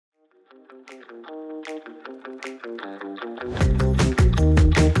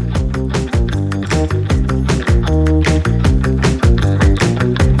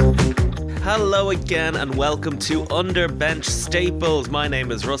again and welcome to Underbench Staples. My name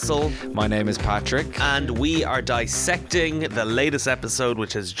is Russell. My name is Patrick. And we are dissecting the latest episode,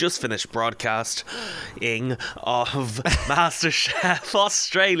 which has just finished broadcasting, of MasterChef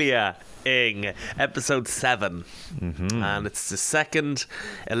Australia. Episode 7. And it's the second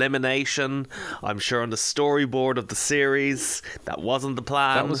elimination. I'm sure on the storyboard of the series. That wasn't the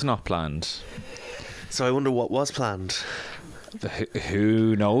plan. That was not planned. So I wonder what was planned.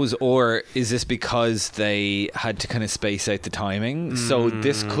 Who knows? Or is this because they had to kind of space out the timing? So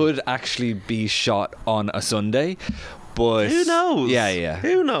this could actually be shot on a Sunday. But who knows? Yeah.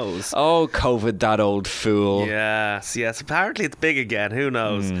 Who knows? Oh, COVID, that old fool. Yes. Apparently it's big again. Who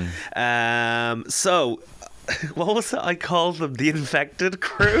knows? So, what was it? I called them the infected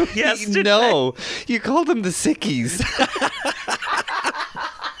crew yesterday. No, you called them the sickies.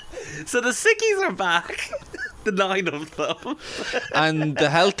 So the sickies are back. The 9 of them. And the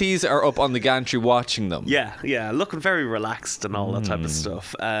healthies are up on the gantry watching them. Yeah, looking very relaxed and all that type of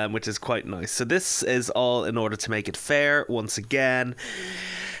stuff, which is quite nice. So this is all in order to make it fair once again.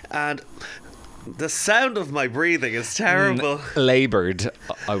 And the sound of my breathing is terrible. Laboured,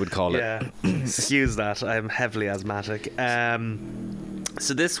 I would call it. Yeah, excuse that. I'm heavily asthmatic.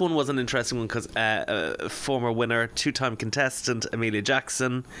 So this one was an interesting one because former winner, 2-time contestant Emelia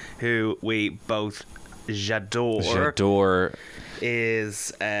Jackson, who we both J'adore,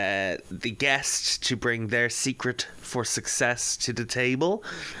 is the guest to bring their secret for success to the table,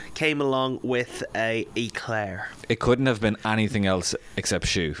 came along with a eclair. It couldn't have been anything else except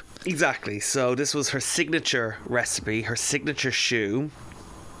Choux. Exactly. So this was her signature recipe, her signature Choux,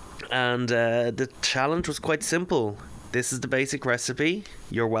 and the challenge was quite simple. This is the basic recipe.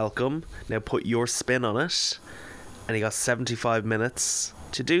 You're welcome. Now put your spin on it. And he got 75 minutes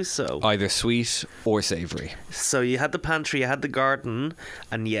to do so. Either sweet or savoury. So you had the pantry, you had the garden,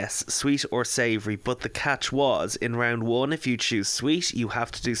 and yes, sweet or savoury. But the catch was, in round 1, if you choose sweet, you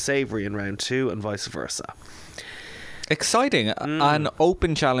have to do savoury in round 2, and vice versa. Exciting. An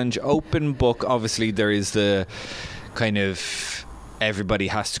open challenge, open book. Obviously, there is the kind of everybody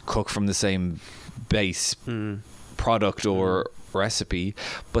has to cook from the same base product or recipe,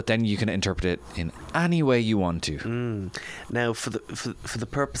 but then you can interpret it in any way you want to. Now, for the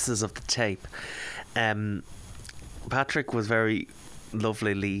purposes of the tape, Patrick was very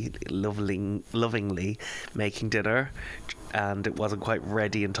lovingly making dinner, and it wasn't quite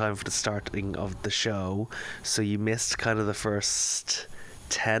ready in time for the starting of the show, so you missed kind of the first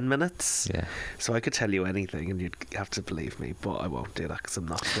 10 minutes. Yeah. So I could tell you anything and you'd have to believe me, but I won't do that because I'm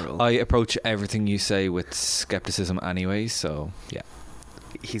not cruel. I approach everything you say with skepticism anyway, so yeah.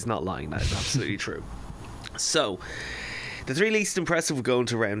 He's not lying, that is absolutely true. So the 3 least impressive will go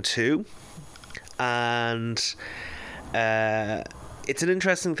into round 2, and it's an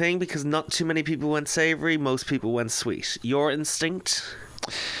interesting thing because not too many people went savoury, most people went sweet. Your instinct?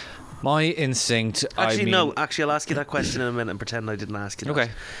 My instinct... No, I'll ask you that question in a minute and pretend I didn't ask you that.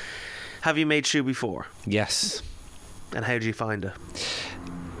 Okay. Have you made Choux before? Yes. And how did you find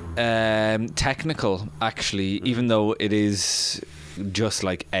it? Technical, actually, even though it is just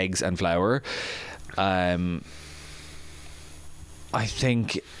like eggs and flour. I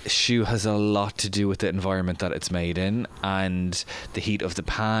think Choux has a lot to do with the environment that it's made in and the heat of the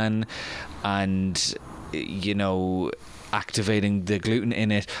pan and, activating the gluten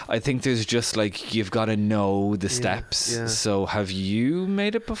in it. I think there's just you've got to know the steps. Yeah. So have you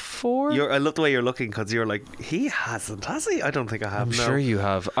made it before? I love the way you're looking because you're like, he hasn't, has he? I don't think I have. I'm sure you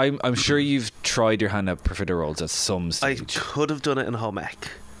have. I'm sure you've tried your hand at profiteroles at some stage. I could have done it in home ec.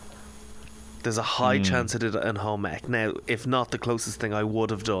 There's a high chance I did it in home ec. Now, if not, the closest thing I would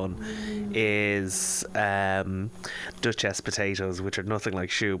have done is Duchess potatoes, which are nothing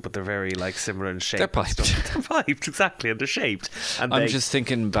like Choux, but they're very similar in shape. They're piped. They're piped, exactly, and they're shaped. And I'm just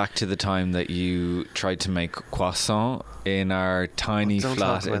thinking back to the time that you tried to make croissant in our tiny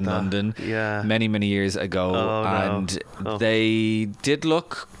flat in London many, many years ago. They did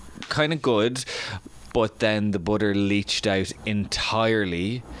look kind of good, but then the butter leached out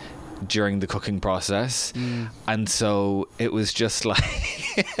entirely during the cooking process, and so it was just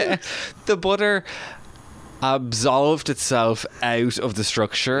the butter absolved itself out of the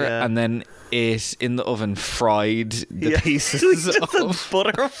structure, and then it in the oven fried the pieces of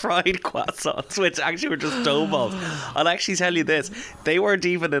butter fried croissants, which actually were just dough balls. I'll actually tell you this, they weren't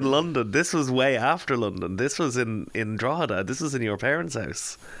even in London. This was way after London. This was in Drogheda. This was in your parents'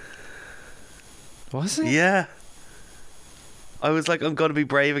 house. Was it? Yeah. I was like, I'm going to be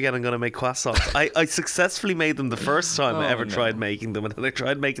brave again. I'm going to make croissants. I successfully made them the first time I ever tried making them, and then I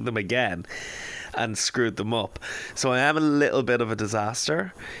tried making them again. and screwed them up. So I am a little bit of a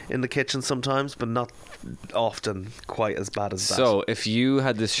disaster in the kitchen sometimes, but not often quite as bad as that. So if you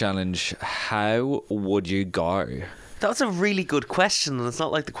had this challenge, how would you go? That's a really good question, and it's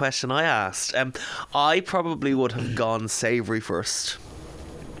not like the question I asked. I probably would have gone savoury first.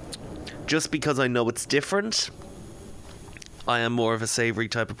 Just because I know it's different. I am more of a savoury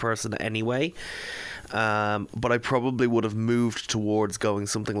type of person anyway. But I probably would have moved towards going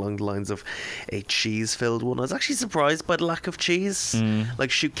something along the lines of a cheese-filled one. I was actually surprised by the lack of cheese. Like,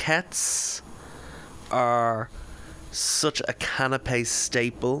 chouquettes are such a canapé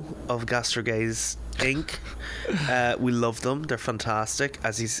staple of Gastrogaze Inc. We love them. They're fantastic.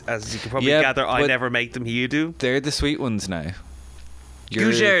 As you can probably gather, I never make them. You do. They're the sweet ones now.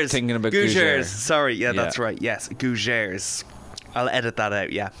 You're Gougères. thinking about Gougères. Sorry, that's right. Yes, Gougères. I'll edit that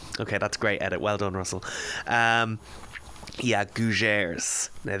out. Yeah. Okay, that's great edit. Well done, Russell. Gougères.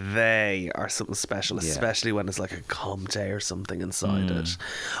 Now they are something special, especially when it's like a comté or something inside it.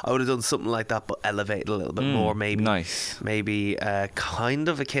 I would have done something like that, but elevated a little bit more. Maybe nice. Maybe kind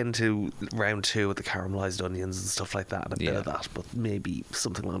of akin to round 2 with the caramelized onions and stuff like that, and a bit of that. But maybe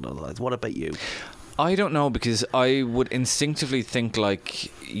something along those lines. What about you? I don't know, because I would instinctively think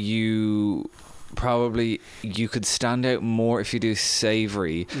like you could stand out more if you do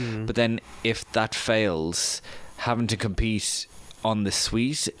savoury, but then if that fails, having to compete on the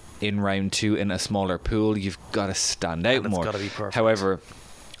sweet in round 2 in a smaller pool, you've got to stand out more. It's got to be perfect. However,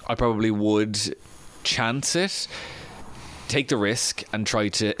 I probably would chance it, take the risk and try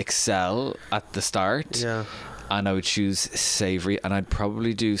to excel at the start. Yeah. And I would choose savoury, and I'd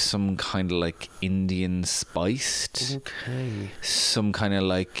probably do some kind of like Indian spiced. Okay. Some kind of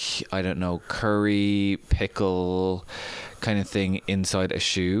like, I don't know, curry, pickle kind of thing inside a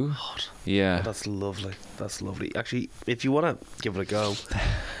choux. Yeah. Oh, that's lovely. That's lovely. Actually, if you want to give it a go,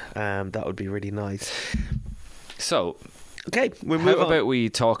 that would be really nice. So, okay, we'll move on. How about we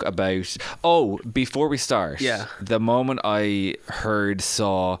talk about... Oh, before we start, the moment I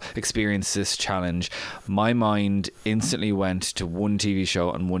saw, experienced this challenge, my mind instantly went to one TV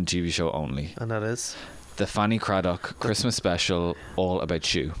show and one TV show only. And that is? The Fanny Craddock Christmas special, all about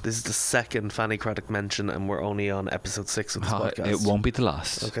Choux. This is the second Fanny Craddock mention, and we're only on episode 6 of this podcast. It won't be the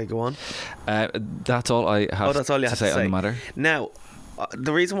last. Okay, go on. That's all I have to say on the matter. Now...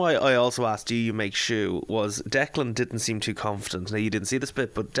 the reason why I also asked, do you make choux, was Declan didn't seem too confident. Now, you didn't see this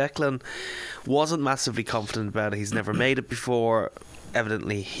bit, but Declan wasn't massively confident about it. He's never made it before.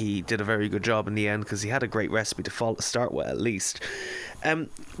 Evidently, he did a very good job in the end, because he had a great recipe to start with, at least.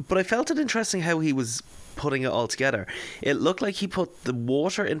 But I felt it interesting how he was putting it all together. It looked like he put the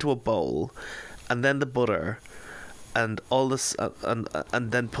water into a bowl, and then the butter, and all this, and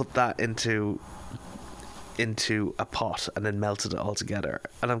then put that into a pot and then melted it all together.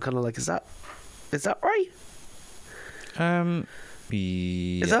 And I'm kind of like, is that right?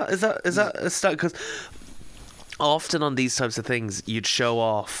 Yeah. Is that a start? Because often on these types of things you'd show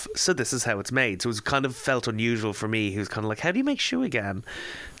off, so this is how it's made. So it was kind of felt unusual for me, who's kind of like, how do you make choux again,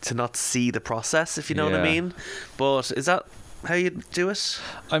 to not see the process, if you know what I mean. But is that how you do it?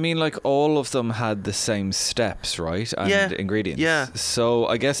 I mean, like, all of them had the same steps, right? And ingredients. Yeah. So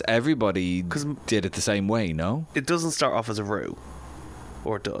I guess everybody did it the same way, no? It doesn't start off as a roux.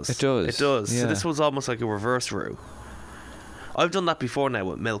 Or it does. It does. It does. Yeah. So this was almost like a reverse roux. I've done that before now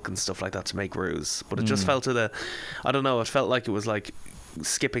with milk and stuff like that to make roux. But it just felt I don't know, it felt like it was like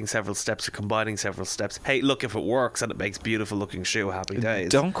skipping several steps or combining several steps. Hey, look, if it works and it makes beautiful looking choux, happy days.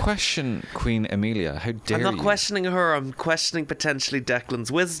 Don't question Queen Emelia. How dare you? I'm not questioning her. I'm questioning potentially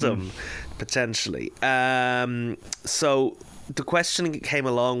Declan's wisdom. Potentially. So the question came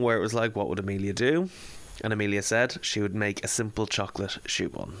along where it was like, what would Emelia do? And Emelia said she would make a simple chocolate choux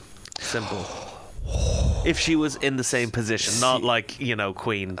bun. Simple. If she was in the same position, not like,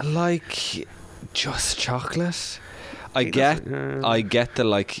 Queen. Like, just chocolate? I get the,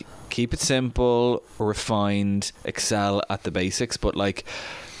 like, keep it simple, refined, excel at the basics, but, like,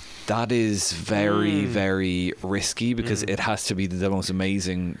 that is very, very risky, because it has to be the most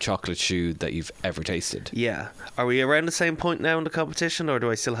amazing chocolate choux that you've ever tasted. Yeah. Are we around the same point now in the competition, or do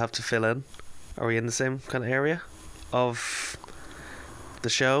I still have to fill in? Are we in the same kind of area of the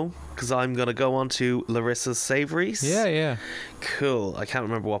show? Because I'm going to go on to Larissa's savouries. Yeah. Cool. I can't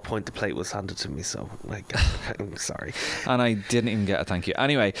remember what point the plate was handed to me, so I'm sorry. And I didn't even get a thank you.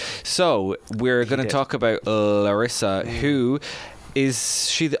 Anyway, so we're going to talk about Larissa, who... Is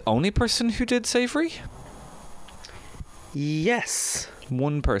she the only person who did savoury? Yes.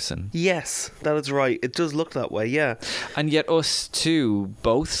 One person. Yes, that is right. It does look that way, yeah. And yet us two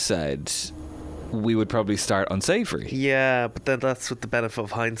both said we would probably start unsavory. Yeah, but then that's with the benefit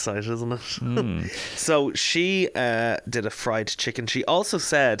of hindsight, isn't it? So she did a fried chicken. She also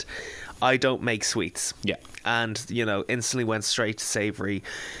said, I don't make sweets. Yeah. And, instantly went straight to savory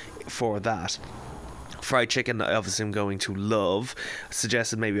for that. Fried chicken, I obviously am going to love.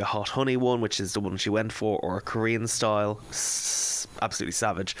 Suggested maybe a hot honey one, which is the one she went for, or a Korean style. Absolutely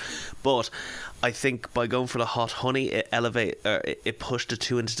savage. But I think by going for the hot honey, it pushed the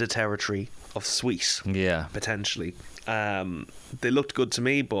two into the territory of sweet. Yeah. Potentially. They looked good to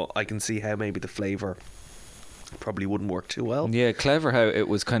me, but I can see how maybe the flavour probably wouldn't work too well. Yeah, clever how it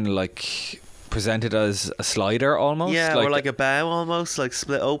was kind of like presented as a slider almost. Yeah, or like a bow almost, like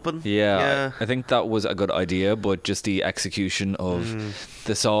split open. Yeah. I think that was a good idea, but just the execution of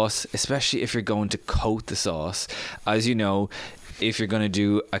the sauce, especially if you're going to coat the sauce, as you know, if you're going to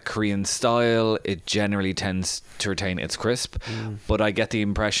do a Korean style, it generally tends to retain its crisp. But I get the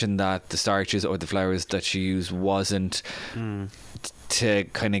impression that the starches or the flours that she used wasn't to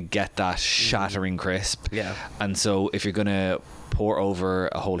kind of get that shattering crisp. Yeah. And so if you're going to pour over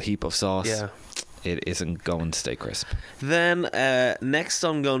a whole heap of sauce, it isn't going to stay crisp. Then next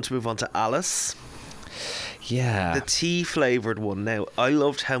I'm going to move on to Alice. Yeah. The tea flavoured one. Now, I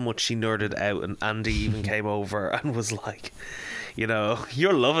loved how much she nerded out, and Andy even came over and was like,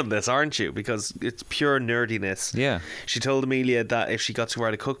 you're loving this, aren't you? Because it's pure nerdiness. Yeah. She told Emelia that if she got to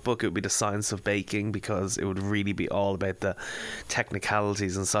write a cookbook, it would be the science of baking, because it would really be all about the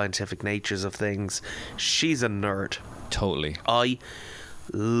technicalities and scientific natures of things. She's a nerd. Totally. I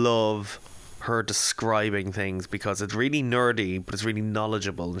love her describing things because it's really nerdy, but it's really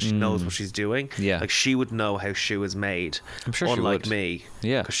knowledgeable, and she knows what she's doing. Yeah. Like, she would know how Choux is made. I'm sure unlike she would. me.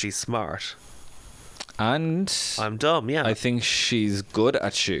 Yeah. Because she's smart. And I'm dumb, yeah. I think she's good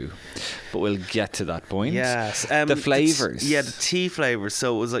at Choux, but we'll get to that point. Yes. The flavours. The tea flavours.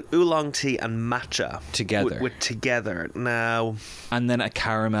 So it was like oolong tea and matcha. Together. With together. Now. And then a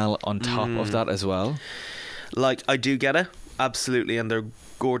caramel on top of that as well. Like, I do get it. Absolutely. And they're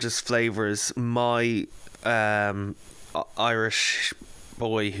gorgeous flavours. My Irish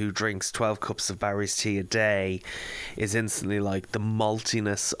boy who drinks 12 cups of Barry's tea a day is instantly like the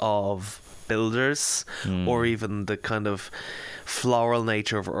maltiness of Builders, or even the kind of floral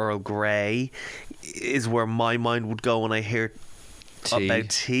nature of Earl Grey is where my mind would go when I hear about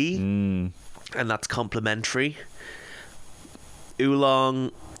tea. And that's complimentary.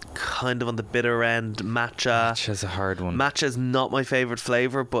 Oolong, kind of on the bitter end. Matcha's a hard one. Matcha is not my favourite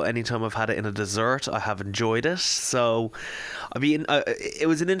flavour, but anytime I've had it in a dessert, I have enjoyed it. So, I mean, it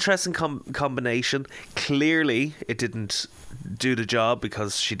was an interesting combination. Clearly, it didn't do the job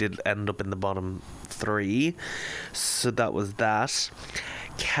because she did end up in the bottom 3. So that was that.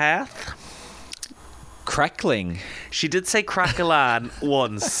 Kath. Crackling. She did say crackle-an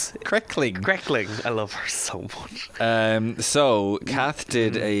once. Crackling. I love her so much. So Kath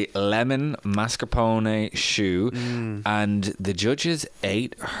did a lemon mascarpone choux, and the judges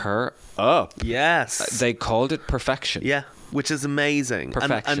ate her up. Yes. They called it perfection. Yeah, which is amazing.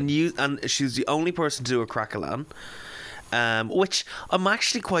 Perfection. And she's the only person to do a crackle-an. Which I'm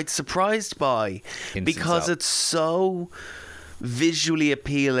actually quite surprised by, because it's so visually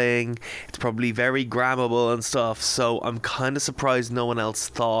appealing. It's probably very grammable and stuff, so I'm kind of surprised no one else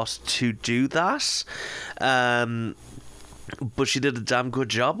thought to do that. But she did a damn good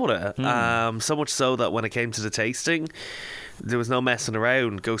job with it. So much so that when it came to the tasting, there was no messing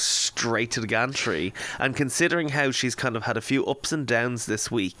around. Go straight to the gantry. And considering how she's kind of had a few ups and downs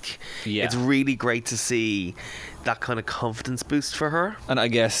this week, it's really great to see that kind of confidence boost for her. And I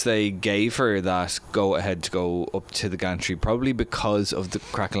guess they gave her that go ahead to go up to the gantry probably because of the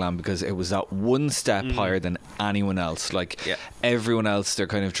crackle-an, because it was that one step higher than anyone else. Like everyone else, they're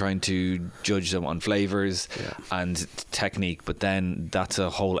kind of trying to judge them on flavours and technique, but then that's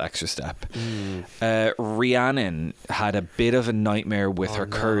a whole extra step. Rhiannon had a bit of a nightmare with her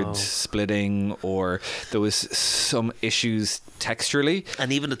curds splitting, or there was some issues texturally,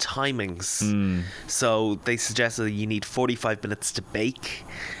 and even the timings. So they suggested that you need 45 minutes to bake,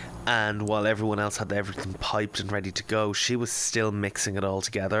 and while everyone else had everything piped and ready to go, she was still mixing it all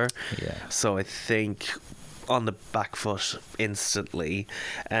together. So I think on the back foot instantly,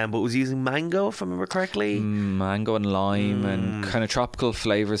 but was using mango, if I remember correctly. Mango and lime and kind of tropical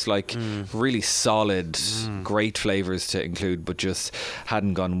flavours, like really solid, great flavours to include, but just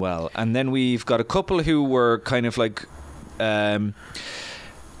hadn't gone well. And then we've got a couple who were kind of like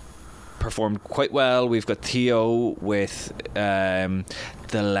performed quite well. We've got Theo with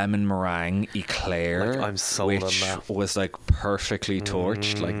the lemon meringue eclair, I'm sold which on that. was like perfectly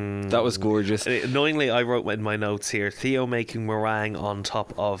torched. Like that was gorgeous. Annoyingly, I wrote in my notes here, Theo making meringue on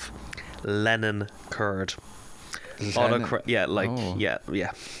top of Lennon curd. Lennon.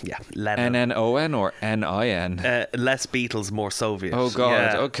 Lennon. NNON or NIN? Less Beatles, more Soviet. Oh God,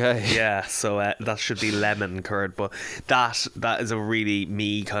 yeah. okay. Yeah, so that should be lemon curd, but that is a really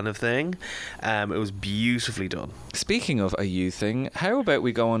me kind of thing. It was beautifully done. Speaking of a you thing, how about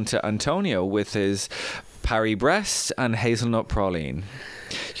we go on to Antonio with his Paris breast and hazelnut praline?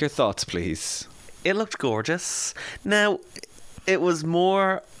 Your thoughts, please. It looked gorgeous. Now, it was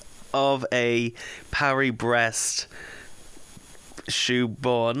more of a Paris breast shoe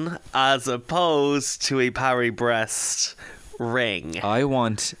bun as opposed to a Paris breast ring. I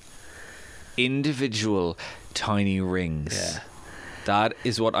want individual tiny rings. Yeah. That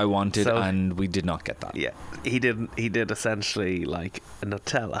is what I wanted, and we did not get that. Yeah. He did essentially like a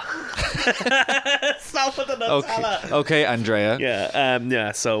Nutella. Stop with the Nutella. Okay, Andrea.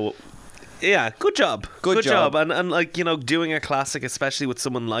 Yeah. So yeah, good job. Good job. And like, you know, doing a classic, especially with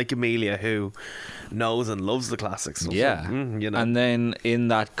someone like Emelia who knows and loves the classics. Yeah. You know. And then in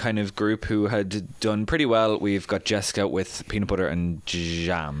that kind of group who had done pretty well, we've got Jessica with peanut butter and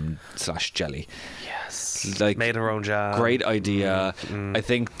jam/jelly. Yes. Like, made her own jam. Great idea. I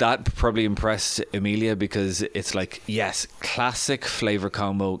think that probably impressed Emelia because it's like, yes, classic flavor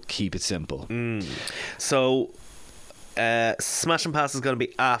combo, keep it simple. So Smash and Pass is going to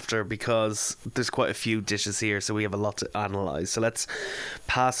be after because there's quite a few dishes here, so we have a lot to analyse. So let's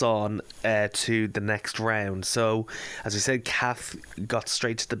pass on to the next round. So, as we said, Kath got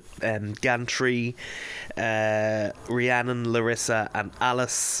straight to the gantry. Rhiannon, Larissa and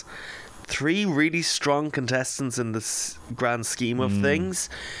Alice. 3 really strong contestants in this grand scheme of things.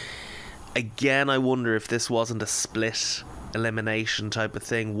 Again, I wonder if this wasn't a split elimination type of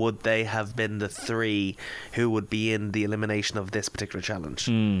thing, would they have been the 3 who would be in the elimination of this particular challenge?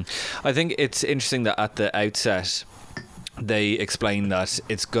 I think it's interesting that at the outset they explain that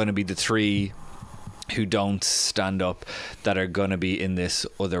it's going to be the 3 who don't stand up that are going to be in this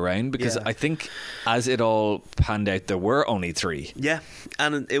other round, because I think as it all panned out there were only 3. Yeah,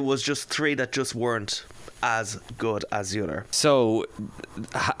 and it was just 3 that just weren't as good as the other. So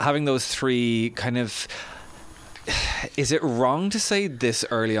having those 3 kind of, is it wrong to say this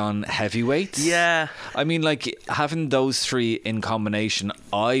early on heavyweights? Yeah. I mean, like, having those 3 in combination,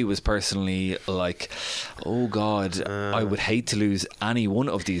 I was personally like, oh God, I would hate to lose any one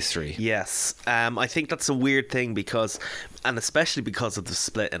of these 3. Yes. I think that's a weird thing because, and especially because of the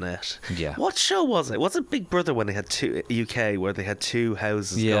split in it. Yeah. What show was it? Was it Big Brother when they had 2 UK where they had 2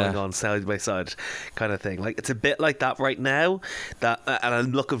 houses going on side by side kind of thing? Like, it's a bit like that right now, that, and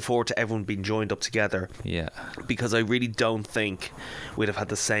I'm looking forward to everyone being joined up together. Yeah. Because I really don't think we'd have had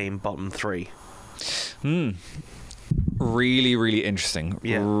the same bottom 3. Really, really interesting.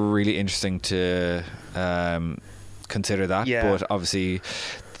 Yeah. Really interesting to consider that. Yeah. But obviously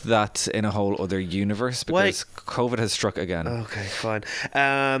that's in a whole other universe because COVID has struck again. Okay, fine.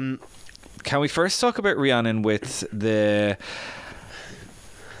 Can we first talk about Rhiannon with the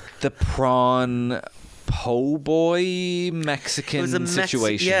prawn po' boy Mexican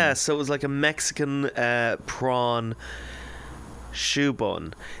situation? Yeah, so it was like a Mexican prawn shoe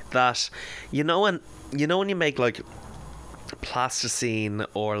bun that, you know when you make like plasticine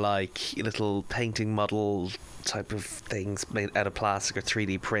or like little painting model type of things made out of plastic or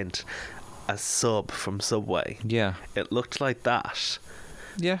 3D print, a sub from Subway. Yeah. It looked like that.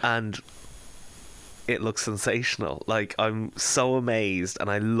 Yeah. And it looks sensational. Like, I'm so amazed, and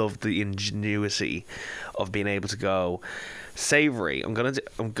I love the ingenuity of being able to go savoury. I'm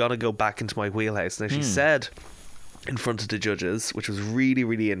gonna go back into my wheelhouse. Now, she said in front of the judges, which was really,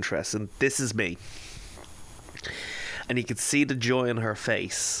 really interesting, "This is me." And you could see the joy in her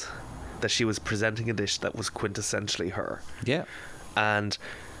face that she was presenting a dish that was quintessentially her. Yeah. And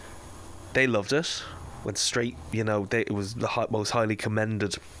they loved it. Went straight, it was the most highly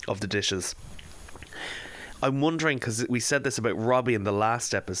commended of the dishes. I'm wondering, because we said this about Robbie in the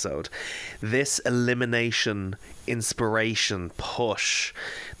last episode, this elimination inspiration push,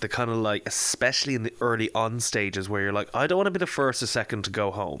 the kind of like, especially in the early on stages where you're like, I don't want to be the first or second to go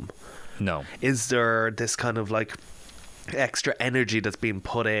home. No. Is there this kind of like extra energy that's being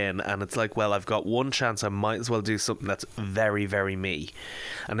put in, and it's like, well, I've got one chance, I might as well do something that's very, very me?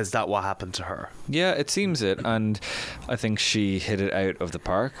 And is that what happened to her? Yeah, it seems it, and I think she hit it out of the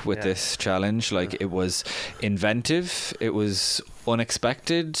park with this challenge. Like, it was inventive, it was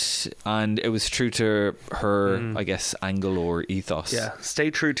unexpected, and it was true to her, I guess, angle or ethos. Yeah,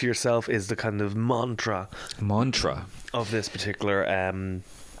 stay true to yourself is the kind of mantra of this particular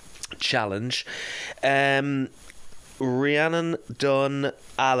challenge. Rhiannon done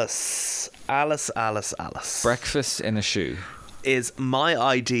Alice. Breakfast in a shoe is my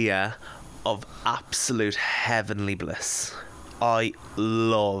idea of absolute heavenly bliss. I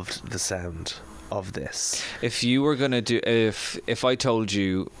loved the sound of this. If you were going to do... If I told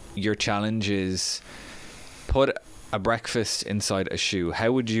you your challenge is put a breakfast inside a choux,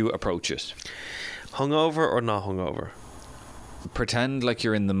 how would you approach it? Hungover or not hungover? Pretend like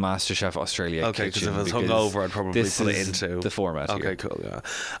you're in the MasterChef Australia kitchen. Okay, because if I was hungover, I'd probably put it into... the format Okay, here. cool, yeah.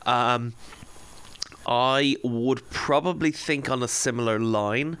 I would probably think on a similar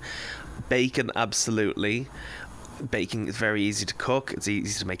line. Bacon, absolutely. Bacon is very easy to cook. It's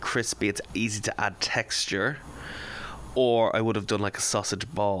easy to make crispy. It's easy to add texture. Or I would have done like a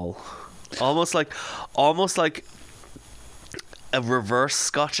sausage ball. Almost like a reverse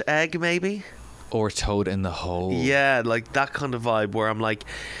Scotch egg, maybe? Or toad in the hole. Yeah, like that kind of vibe where I'm like,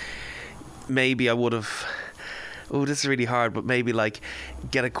 maybe I would have... Oh, this is really hard, but maybe like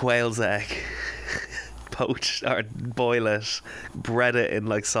get a quail's egg, poach or boil it, bread it in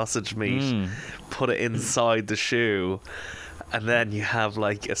like sausage meat, put it inside the choux, and then you have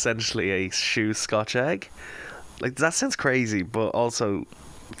like essentially a choux Scotch egg. Like, that sounds crazy, but also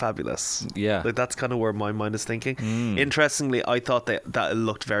fabulous. Yeah. Like, that's kind of where my mind is thinking. Interestingly, I thought that it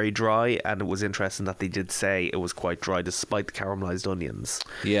looked very dry, and it was interesting that they did say it was quite dry despite the caramelized onions.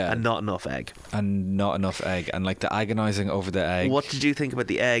 Yeah. And not enough egg. And like the agonizing over the egg. What did you think about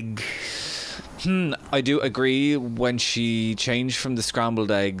the egg? I do agree when she changed from the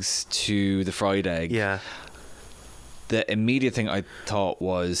scrambled eggs to the fried egg. Yeah. The immediate thing I thought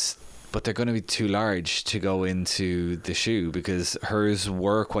was, but they're going to be too large to go into the choux because hers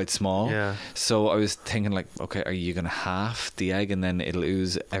were quite small. Yeah. So I was thinking like, okay, are you going to half the egg and then it'll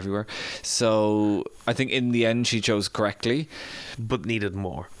ooze everywhere? So I think in the end she chose correctly. But needed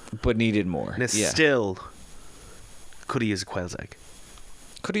more. And still could have used a quail's egg.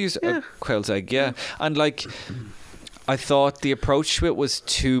 Could have used a quail's egg, yeah. And like... I thought the approach to it was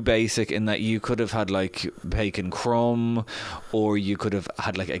too basic in that you could have had like bacon crumb, or you could have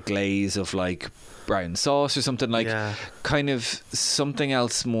had like a glaze of like brown sauce or something, like kind of something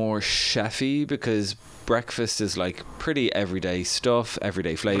else more chefy, because breakfast is like pretty everyday stuff,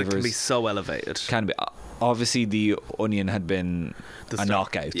 everyday flavors. But it can be so elevated. Can be. Obviously the onion had been a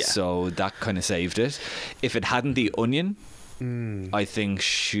knockout, so that kind of saved it. If it hadn't the onion, I think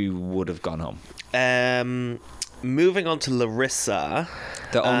she would have gone home. Moving on to Larissa.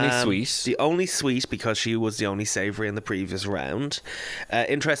 The only sweet. The only sweet, because she was the only savoury in the previous round.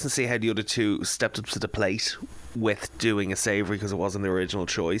 Interesting to see how the other two stepped up to the plate with doing a savoury, because it wasn't their original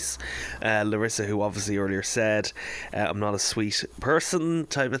choice. Larissa, who obviously earlier said, I'm not a sweet person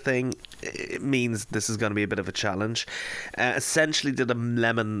type of thing, it means this is going to be a bit of a challenge. Essentially did a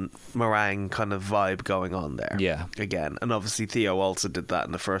lemon meringue kind of vibe going on there. Yeah. Again. And obviously Theo also did that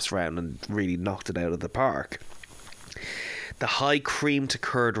in the first round and really knocked it out of the park. The high cream to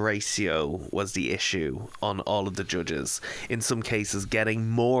curd ratio was the issue on all of the judges. In some cases, getting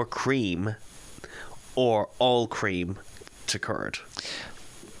more cream or all cream to curd.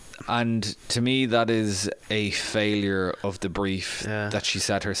 And to me, that is a failure of the brief that she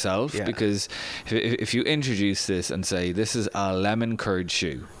set herself. Yeah. Because if you introduce this and say, this is a lemon curd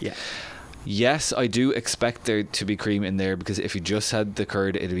choux. Yeah. Yes, I do expect there to be cream in there, because if you just had the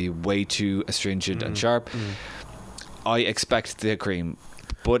curd, it'd be way too astringent and sharp. I expect the cream.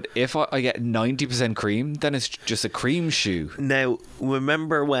 But if I get 90% cream, then it's just a cream choux. Now,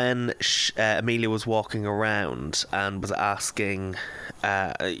 remember when Emelia was walking around and was asking...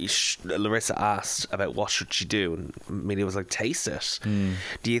 Larissa asked about what should she do, and Emelia was like, taste it.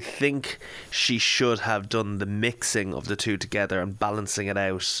 Do you think she should have done the mixing of the two together and balancing it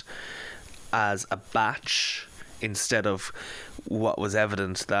out as a batch, instead of what was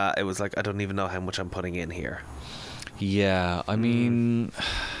evident that it was like, I don't even know how much I'm putting in here? Yeah, I mean...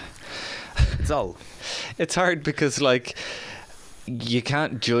 It's hard, because like you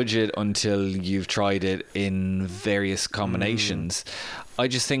can't judge it until you've tried it in various combinations. I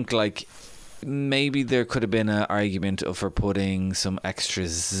just think like maybe there could have been an argument of her putting some extra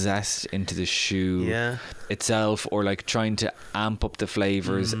zest into the choux itself, or like trying to amp up the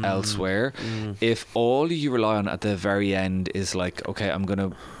flavors elsewhere. If all you rely on at the very end is like, okay, I'm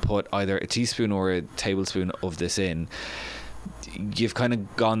gonna put either a teaspoon or a tablespoon of this in, you've kind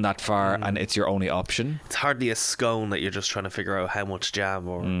of gone that far and it's your only option. It's hardly a scone that you're just trying to figure out how much jam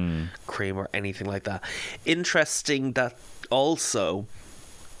or cream or anything like that. Interesting that also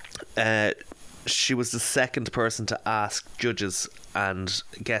she was the second person to ask judges and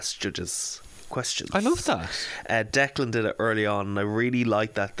guest judges questions. I love that. Declan did it early on, and I really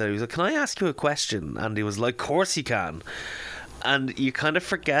liked that. He was like, can I ask you a question? And he was like, of course you can. And you kind of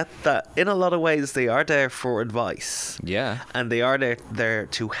forget that in a lot of ways they are there for advice. Yeah. And they are there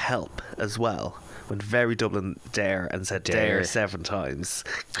to help as well. Went very Dublin dare and said dare 7 times.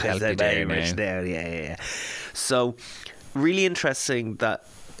 Help you very dare much now. there, yeah. So really interesting that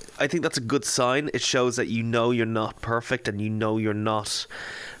I think that's a good sign. It shows that you know you're not perfect and you know you're not,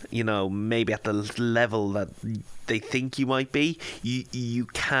 you know, maybe at the level that they think you might be. You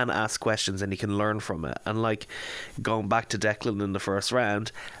can ask questions and you can learn from it. And like going back to Declan in the first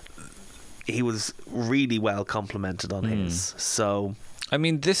round, he was really well complimented on his. So I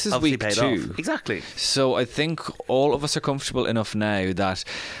mean, this is obviously week paid 2. off. Exactly. So I think all of us are comfortable enough now that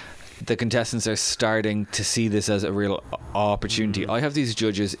the contestants are starting to see this as a real opportunity. I have these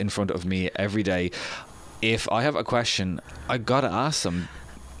judges in front of me every day. If I have a question, I gotta ask them.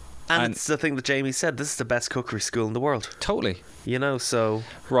 And it's the thing that Jamie said, this is the best cookery school in the world. Totally. You know, so...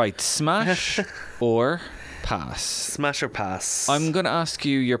 Right, smash or pass? Smash or pass? I'm gonna ask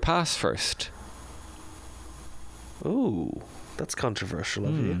you your pass first. Ooh, that's controversial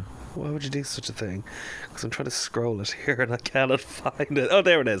of you. Why would you do such a thing? Because I'm trying to scroll it here and I cannot find it. Oh,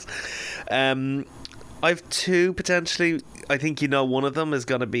 there it is. I've 2 potentially. I think you know one of them is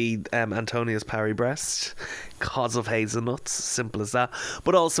going to be Antonia's parry breast because of hazelnuts. Simple as that.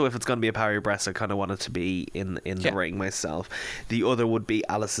 But also, if it's going to be a parry breast, I kind of want it to be in the ring myself. The other would be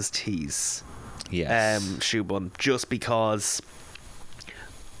Alice's teas. Yes. Shoe bun, just because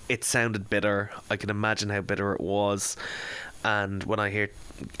it sounded bitter. I can imagine how bitter it was. And when I hear,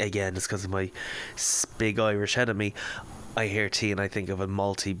 again, it's because of my big Irish head of me, I hear tea and I think of a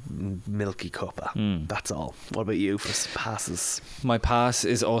malty, milky cuppa. That's all. What about you for passes? My pass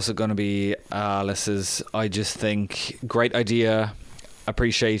is also going to be Alice's. I just think, great idea.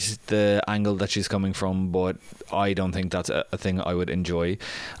 Appreciate the angle that she's coming from, but I don't think that's a thing I would enjoy.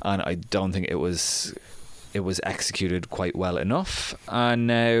 And I don't think it was executed quite well enough. And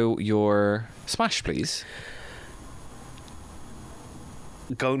now your smash, please.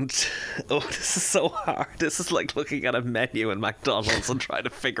 This is so hard. This is like looking at a menu in McDonald's and trying to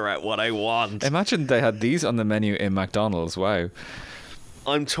figure out what I want. Imagine they had these on the menu in McDonald's. Wow.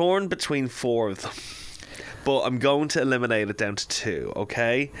 I'm torn between 4 of them, but I'm going to eliminate it down to 2,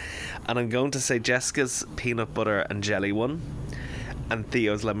 okay? And I'm going to say Jessica's peanut butter and jelly one and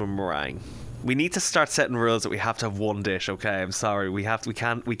Theo's lemon meringue. We need to start setting rules that we have to have 1 dish, okay? I'm sorry. We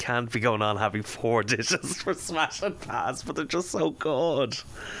can't be going on having 4 dishes for smash and pass, but they're just so good.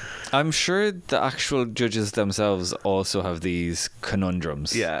 I'm sure the actual judges themselves also have these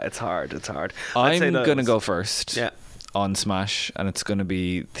conundrums. Yeah, it's hard. I'm going to go first Yeah. on smash, and it's going to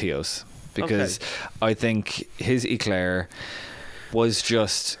be Theo's. Because I think his eclair was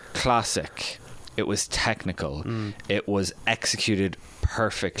just classic. It was technical. It was executed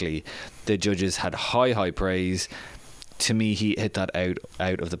perfectly. The judges had high praise. To me, he hit that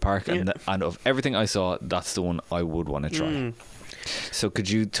out of the park, and of everything I saw, that's the one I would want to try. So could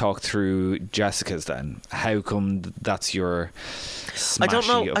you talk through Jessica's then? How come that's your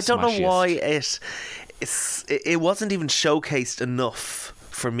smashy? I don't know why it wasn't even showcased enough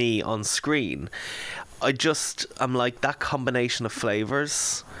for me on screen. I'm like, that combination of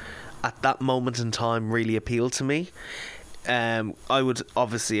flavors at that moment in time really appealed to me. I would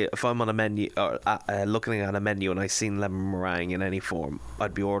obviously, if I'm on a menu or looking at a menu and I seen lemon meringue in any form,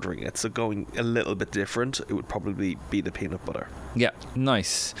 I'd be ordering it. So going a little bit different, it would probably be the peanut butter. Yeah,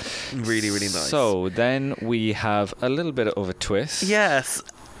 nice. Really, really nice. So then we have a little bit of a twist. Yes,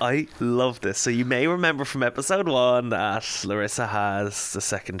 I love this. So you may remember from episode 1 that Larissa has the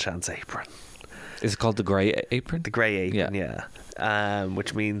second chance apron. Is it called the grey apron? The grey apron, yeah.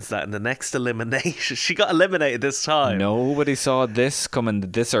 Which means that in the next elimination, she got eliminated this time. Nobody saw this coming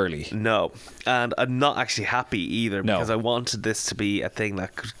this early. No, and I'm not actually happy either, because I wanted this to be a thing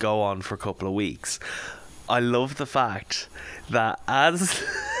that could go on for a couple of weeks. I love the fact that as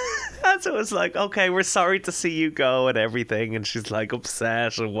it was like, okay, we're sorry to see you go and everything, and she's like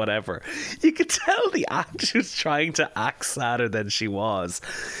upset and whatever, you could tell she was trying to act sadder than she was.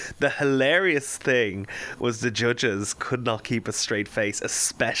 The hilarious thing was the judges could not keep a straight face,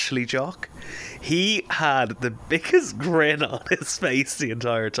 especially Jock. He had the biggest grin on his face the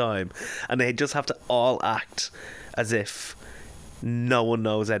entire time, and they just have to all act as if no one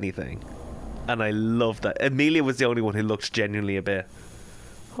knows anything. And I love that. Emelia was the only one who looked genuinely a bit,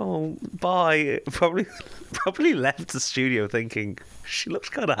 oh, bye. Probably left the studio thinking she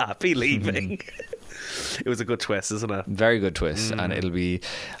looked kind of happy leaving. It was a good twist, isn't it? Very good twist, and it'll be.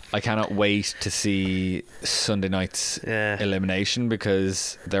 I cannot wait to see Sunday night's elimination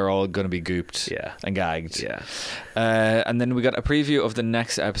because they're all going to be gooped and gagged. Yeah. And then we got a preview of the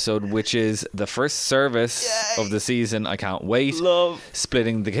next episode, which is the first service of the season. I can't wait. Love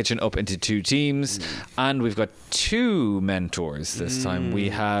Splitting the kitchen up into 2 teams, and we've got 2 mentors this time. We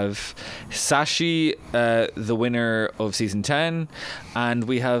have Sashi, the winner of season 10, and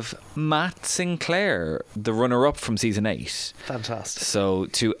we have Matt Sinclair, the runner-up from season 8. Fantastic. So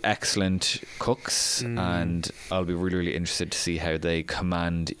 2 excellent cooks, and I'll be really, really interested to see how they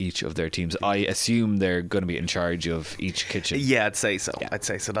command each of their teams. I assume they're going to be in charge of each kitchen. Yeah, I'd say so. I'd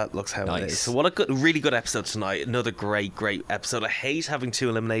say so. That looks how it is. So what a really good episode tonight. Another great episode. I hate having 2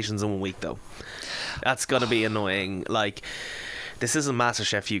 eliminations in 1 week though. That's going to be annoying. Like, this isn't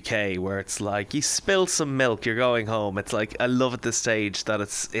MasterChef UK where it's like you spill some milk, you're going home. It's like, I love at this stage that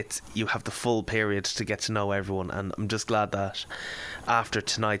it's you have the full period to get to know everyone, and I'm just glad that after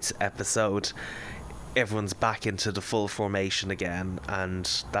tonight's episode everyone's back into the full formation again,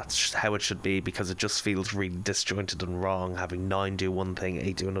 and that's how it should be, because it just feels really disjointed and wrong having 9 do one thing,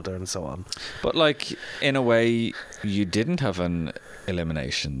 8 do another, and so on. But like, in a way, you didn't have an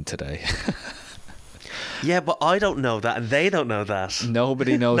elimination today. Yeah, but I don't know that, and they don't know that.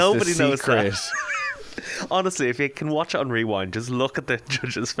 Nobody knows the secret. Honestly, if you can watch it on rewind, just look at the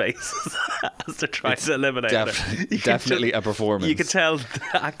judges' faces as they're trying to eliminate them. Definitely a performance. You can tell the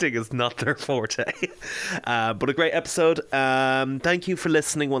acting is not their forte. But a great episode. Thank you for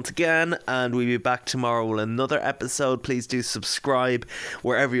listening once again, and we'll be back tomorrow with another episode. Please do subscribe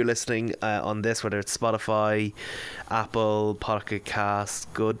wherever you're listening on this, whether it's Spotify, Apple, Pocket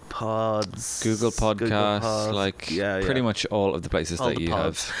Cast, Good Pods, Google Podcasts, pretty much all of the places all that you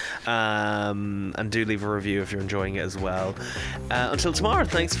have. And do leave a review if you're enjoying it as well. Until tomorrow,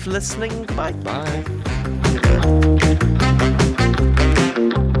 thanks for listening. Goodbye. Bye.